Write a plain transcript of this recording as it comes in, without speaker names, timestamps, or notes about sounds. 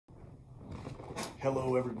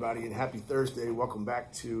Hello, everybody, and happy Thursday. Welcome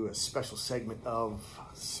back to a special segment of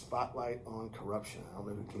Spotlight on Corruption. I don't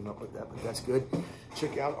know who came up with that, but that's good.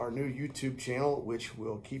 Check out our new YouTube channel, which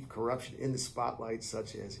will keep corruption in the spotlight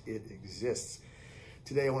such as it exists.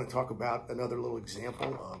 Today, I want to talk about another little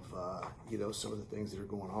example of, some of the things that are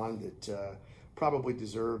going on that probably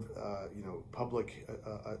deserve, public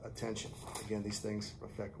attention. Again, these things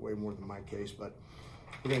affect way more than my case, but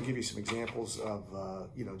we're going to give you some examples of,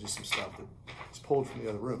 just some stuff that's pulled from the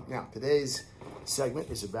other room. Now, today's segment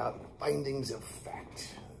is about findings of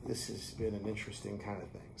fact. This has been an interesting kind of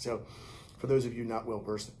thing. So, for those of you not well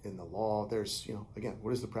versed in the law, there's, again,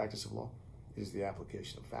 what is the practice of law? It is the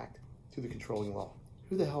application of fact to the controlling law.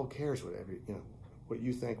 Who the hell cares what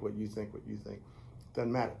you think.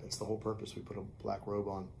 Doesn't matter. That's the whole purpose. We put a black robe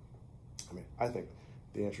on. I think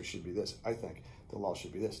the answer should be this. I think the law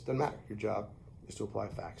should be this. Doesn't matter. Your job is to apply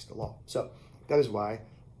facts to law. So that is why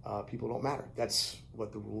people don't matter. That's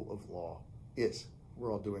what the rule of law is.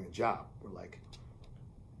 We're all doing a job. We're like,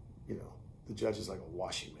 the judge is like a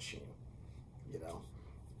washing machine.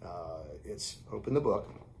 It's open the book.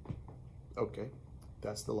 Okay,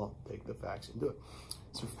 that's the law. Take the facts and do it.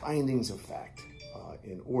 So findings of fact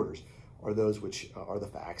in orders are those which are the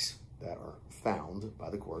facts that are found by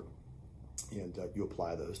the court, and you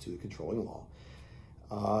apply those to the controlling law.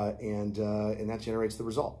 And that generates the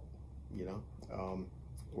result,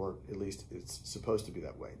 or at least it's supposed to be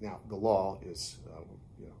that way. Now, the law is,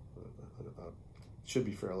 should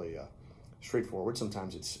be fairly straightforward.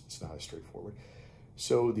 Sometimes it's not as straightforward.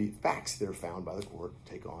 So the facts that are found by the court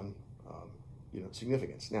take on,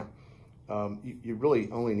 significance. Now, you really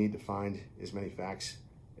only need to find as many facts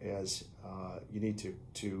as you need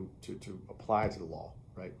to apply to the law,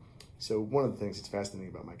 right? So one of the things that's fascinating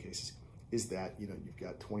about my cases is that, you've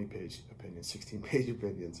got 20-page opinions, 16-page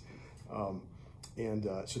opinions.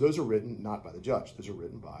 So those are written not by the judge. Those are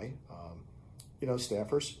written by,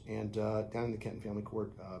 staffers. And down in the Kenton family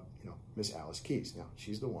court, Miss Alice Keys. Now,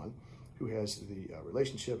 she's the one who has the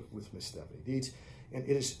relationship with Miss Stephanie Dietz. And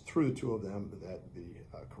it is through the two of them that the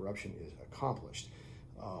corruption is accomplished,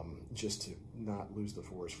 just to not lose the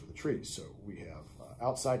forest for the trees. So we have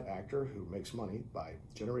outside actor who makes money by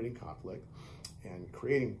generating conflict and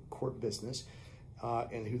creating court business,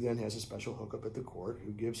 and who then has a special hookup at the court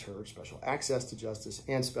who gives her special access to justice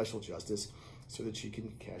and special justice so that she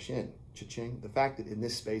can cash in. Cha-ching. The fact that in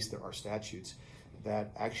this space there are statutes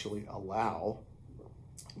that actually allow,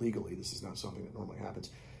 legally, this is not something that normally happens,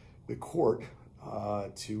 the court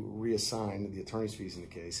to reassign the attorney's fees in the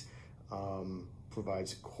case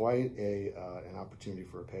provides quite an opportunity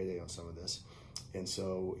for a payday on some of this. And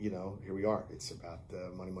so, here we are. It's about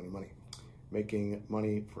money, money, money. Making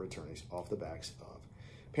money for attorneys off the backs of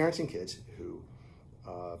parents and kids who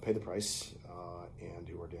pay the price and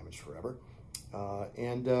who are damaged forever,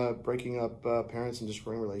 and breaking up parents and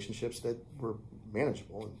destroying relationships that were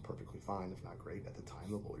manageable and perfectly fine, if not great, at the time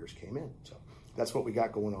the lawyers came in. So that's what we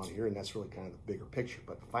got going on here, and that's really kind of the bigger picture,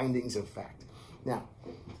 but findings of fact. Now,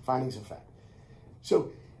 findings of fact.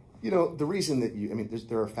 So, the reason that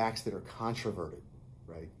there are facts that are controverted,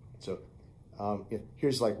 right? So,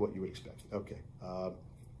 here's like what you would expect. Okay,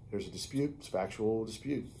 there's a dispute, it's a factual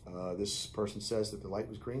dispute. This person says that the light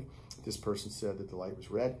was green. This person said that the light was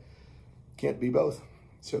red. Can't be both.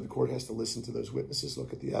 So the court has to listen to those witnesses,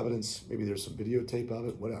 look at the evidence. Maybe there's some videotape of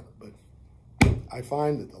it, whatever. But I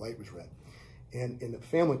find that the light was red. And in the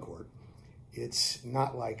family court, it's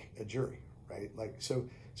not like a jury, right? So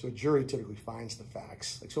a jury typically finds the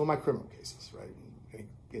facts. So in my criminal cases, right?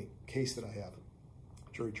 Any case that I have,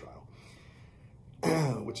 jury trial,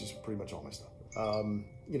 which is pretty much all my stuff.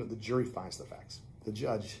 The jury finds the facts. The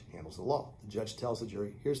judge handles the law. The judge tells the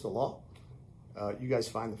jury, here's the law. You guys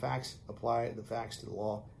find the facts, apply the facts to the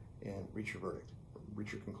law, and reach your verdict,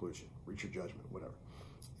 reach your conclusion, reach your judgment, whatever.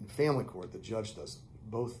 In family court, the judge does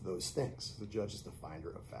both those things. The judge is the finder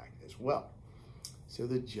of fact as well. So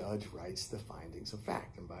the judge writes the findings of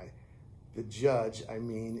fact. And by the judge, I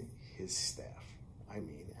mean his staff. I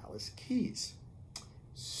mean Alice Keys.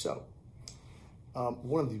 So,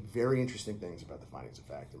 one of the very interesting things about the findings of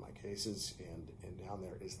fact in my cases and down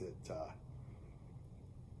there is that,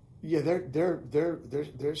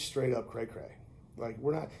 they're straight up cray-cray. Like,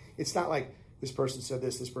 it's not like this person said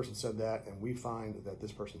this person said that, and we find that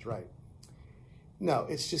this person's right. No,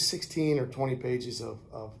 it's just 16 or 20 pages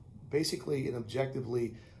of basically an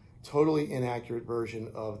objectively totally inaccurate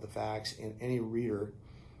version of the facts, and any reader,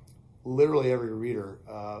 literally every reader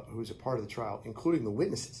who's a part of the trial, including the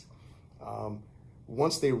witnesses,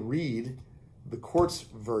 once they read the court's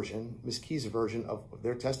version, Ms. Keys' version of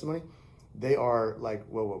their testimony, they are like,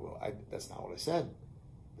 whoa, that's not what I said.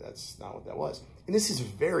 that's not what that was. And this is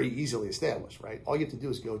very easily established, right? All you have to do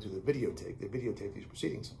is go to the videotape. They videotape these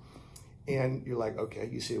proceedings. And you're like, okay,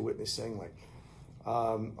 you see a witness saying like,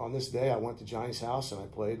 on this day, I went to Johnny's house and I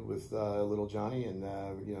played with little Johnny and,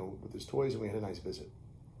 you know, with his toys, and we had a nice visit.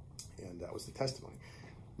 And that was the testimony.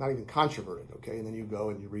 Not even controverted, okay? And then you go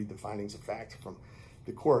and you read the findings of fact from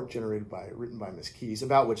the court written by Ms. Keys,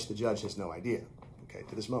 about which the judge has no idea, okay,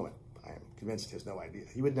 to this moment. I am convinced he has no idea.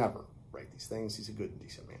 He would never write these things. He's a good and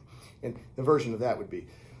decent man. And the version of that would be,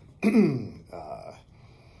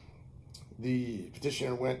 the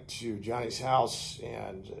petitioner went to Johnny's house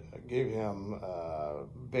and gave him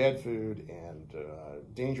bad food and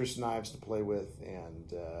dangerous knives to play with,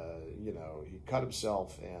 and you know, he cut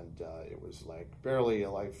himself, and it was like barely a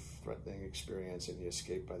life-threatening experience, and he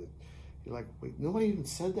escaped by the. You're like, wait, nobody even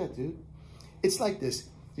said that, dude. It's like this.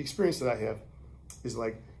 The experience that I have is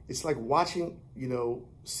like, it's like watching, you know,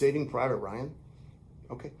 Saving Private Ryan,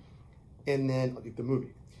 okay, and then like the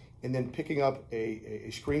movie. And then picking up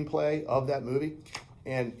a screenplay of that movie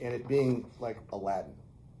and it being like Aladdin,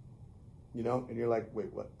 you know? And you're like,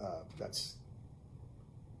 wait, what? That's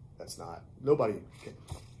not, nobody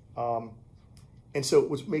can. And so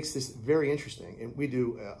what makes this very interesting, and we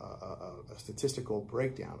do a statistical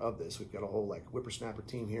breakdown of this. We've got a whole like whippersnapper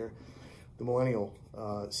team here, the millennial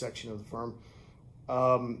section of the firm.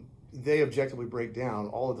 They objectively break down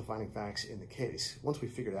all of the finding facts in the case. Once we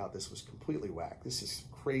figured out this was completely whack, this is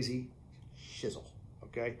crazy shizzle,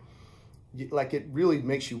 okay? Like, it really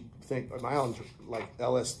makes you think, am I on like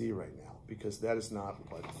LSD right now? Because that is not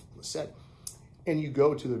what was said. And you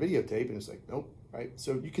go to the videotape and it's like, nope, right?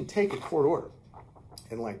 So you can take a court order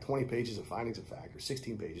and like 20 pages of findings of fact, or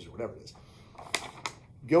 16 pages, or whatever it is,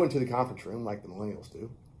 go into the conference room like the millennials do,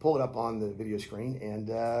 pull it up on the video screen, and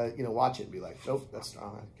you know, watch it and be like, nope, that's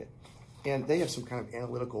not okay. And they have some kind of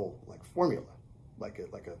analytical like formula, like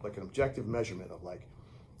an objective measurement of like,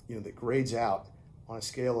 you know, that grades out on a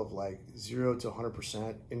scale of like 0 to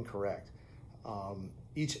 100% incorrect.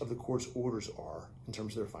 Each of the court's orders are in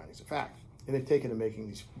terms of their findings of fact. And they've taken to making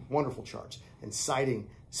these wonderful charts and citing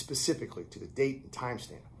specifically to the date and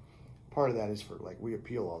timestamp. Part of that is for like, we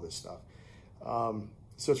appeal all this stuff.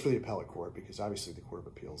 So it's for the appellate court, because obviously the Court of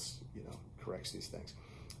Appeals, you know, corrects these things.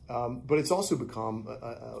 But it's also become,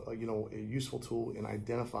 you know, a useful tool in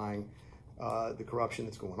identifying the corruption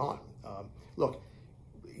that's going on. Look,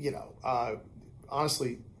 you know,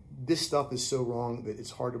 honestly, this stuff is so wrong that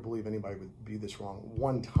it's hard to believe anybody would be this wrong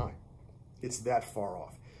one time. It's that far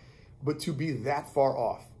off. But to be that far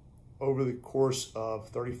off over the course of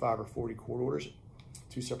 35 or 40 court orders,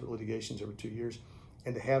 2 separate litigations over 2 years,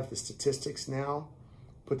 and to have the statistics now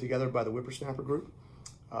put together by the Whippersnapper Group,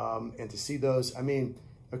 and to see those, I mean,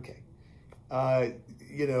 okay,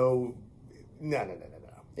 you know, no.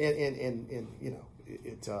 And you know,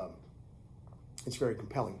 it's very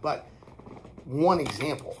compelling. But one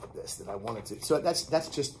example of this that I wanted to, so that's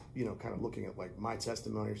just, you know, kind of looking at like my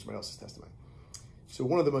testimony or somebody else's testimony. So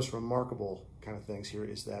one of the most remarkable kind of things here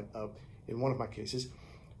is that in one of my cases,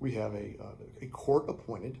 we have a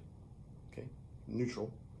court-appointed, okay,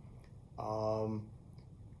 neutral,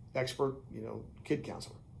 expert, you know, kid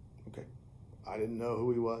counselor, okay. I didn't know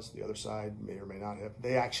who he was. The other side may or may not have.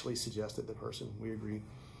 They actually suggested the person. We agreed.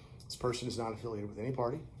 This person is not affiliated with any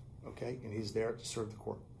party, okay, and he's there to serve the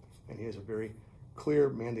court. And he has a very clear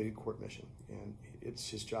mandated court mission, and it's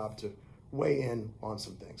his job to weigh in on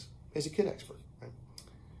some things as a kid expert, right?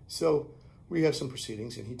 So we have some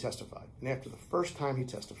proceedings, and he testified. And after the first time he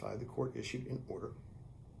testified, the court issued an order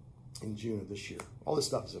in June of this year. All this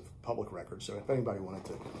stuff is a public record, so if anybody wanted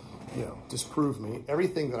to, you know, disprove me,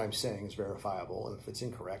 everything that I'm saying is verifiable, and if it's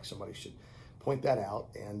incorrect, somebody should point that out,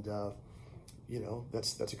 and you know,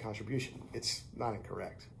 that's a contribution. It's not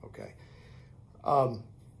incorrect, okay?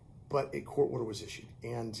 But a court order was issued,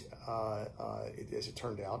 and as it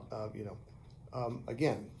turned out, you know,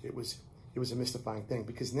 again, it was a mystifying thing,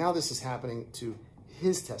 because now this is happening to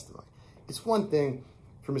his testimony. It's one thing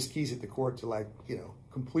for Ms. Keys at the court to, like, you know,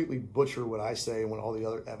 completely butcher what I say and what all the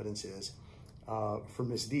other evidence is for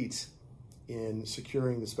Ms. Dietz in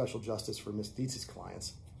securing the special justice for Ms. Dietz's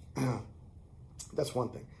clients. That's one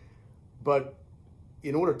thing. But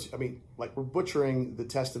in order to, I mean, like, we're butchering the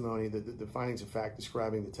testimony, the findings of fact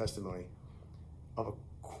describing the testimony of a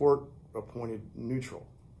court-appointed neutral,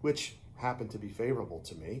 which happened to be favorable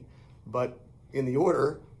to me. But in the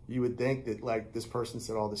order, you would think that, like, this person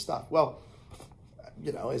said all this stuff. Well,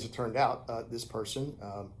 you know, as it turned out, this person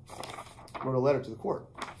wrote a letter to the court.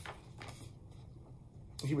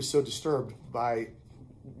 He was so disturbed by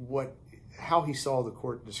how he saw the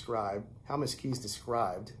court describe, how Ms. Keys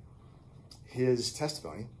described his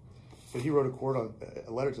testimony, but he wrote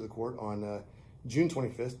a letter to the court on June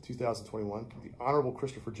 25th, 2021, the Honorable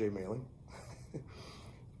Christopher J. Maley,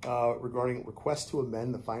 regarding request to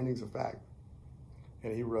amend the findings of fact.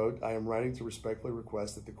 And he wrote, I am writing to respectfully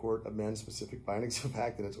request that the court amend specific findings of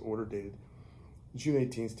fact in its order dated June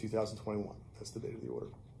 18th, 2021. That's the date of the order.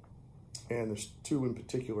 And there's two in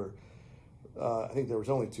particular. I think there was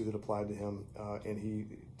only two that applied to him, and he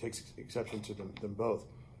takes exception to them both.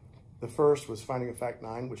 The first was finding of fact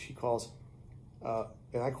 9, which he calls,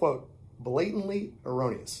 and I quote, blatantly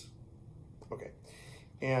erroneous. Okay.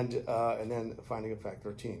 And then finding of fact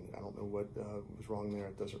 13. I don't know what was wrong there.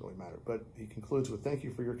 It doesn't really matter. But he concludes with, thank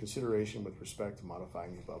you for your consideration with respect to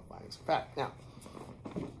modifying the above findings of fact. Now,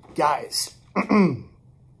 guys, I've been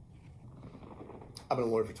a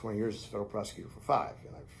lawyer for 20 years, as a federal prosecutor for 5,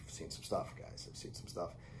 and I've seen some stuff, guys. I've seen some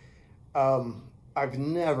stuff. I've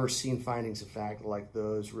never seen findings of fact like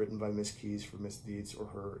those written by Ms. Keys for misdeeds or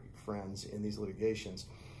her friends in these litigations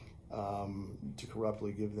to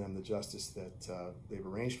corruptly give them the justice that they've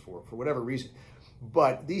arranged for whatever reason.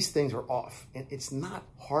 But these things are off, and it's not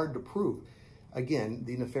hard to prove. Again,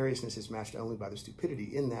 the nefariousness is matched only by the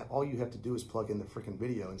stupidity, in that all you have to do is plug in the freaking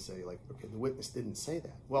video and say, like, okay, the witness didn't say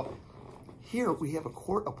that. Well, here we have a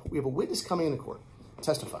witness coming into court,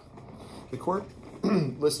 testifying. The court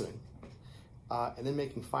listening, and then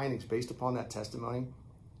making findings based upon that testimony,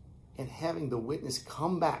 and having the witness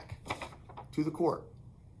come back to the court,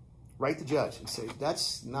 write the judge, and say,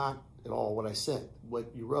 that's not at all what I said.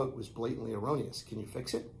 What you wrote was blatantly erroneous. Can you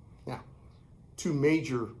fix it? Now, two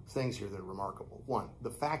major things here that are remarkable. One, the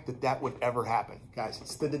fact that that would ever happen. Guys,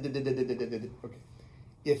 it's okay.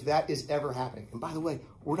 If that is ever happening, and by the way,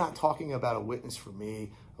 we're not talking about a witness for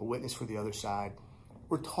me, a witness for the other side.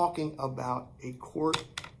 We're talking about a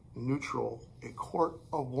court-neutral, a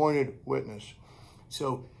court-appointed witness.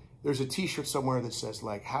 So there's a T-shirt somewhere that says,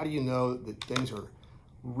 like, how do you know that things are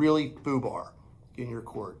really foobar in your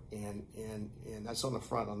court? And that's on the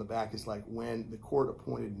front. On the back is like, when the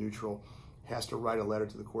court-appointed neutral has to write a letter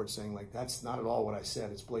to the court saying, like, that's not at all what I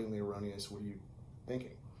said. It's blatantly erroneous. What are you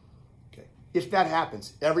thinking? Okay. If that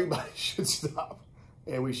happens, everybody should stop.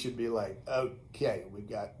 And we should be like, okay, we've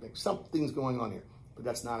got, like, something's going on here. But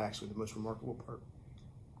that's not actually the most remarkable part.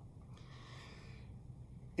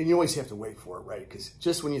 And you always have to wait for it, right? Because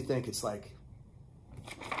just when you think it's like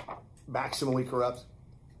maximally corrupt,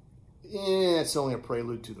 it's only a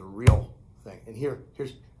prelude to the real thing. And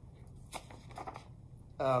here's,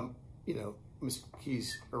 you know, Ms.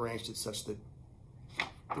 Keys arranged it such that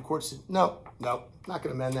the court said, no, not going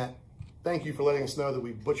to amend that. Thank you for letting us know that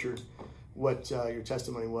we butchered what your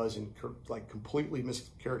testimony was and like completely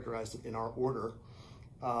mischaracterized it in our order.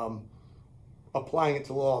 Applying it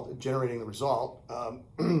to law, generating the result.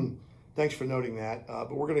 Thanks for noting that.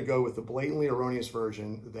 But we're going to go with the blatantly erroneous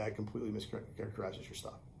version that completely mischaracterizes your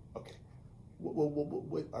stuff. Okay.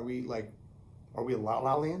 What are we like? Are we a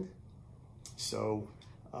La Land? So,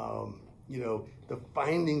 you know, the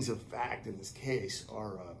findings of fact in this case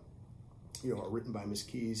are, you know, are written by Ms.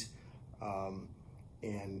 Keys,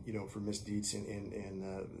 and, you know, for misdeeds and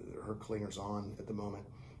her clingers on at the moment.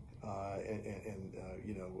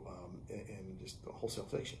 You know, and just wholesale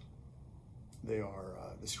fiction. They are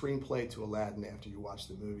the screenplay to Aladdin after you watch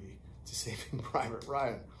the movie to Saving Private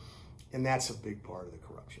Ryan. And that's a big part of the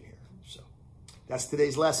corruption here. So that's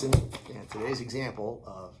today's lesson and today's example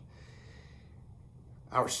of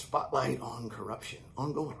our spotlight on corruption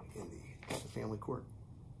ongoing in the family court.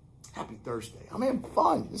 Happy Thursday. I'm having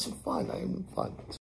fun. This is fun. I am fun.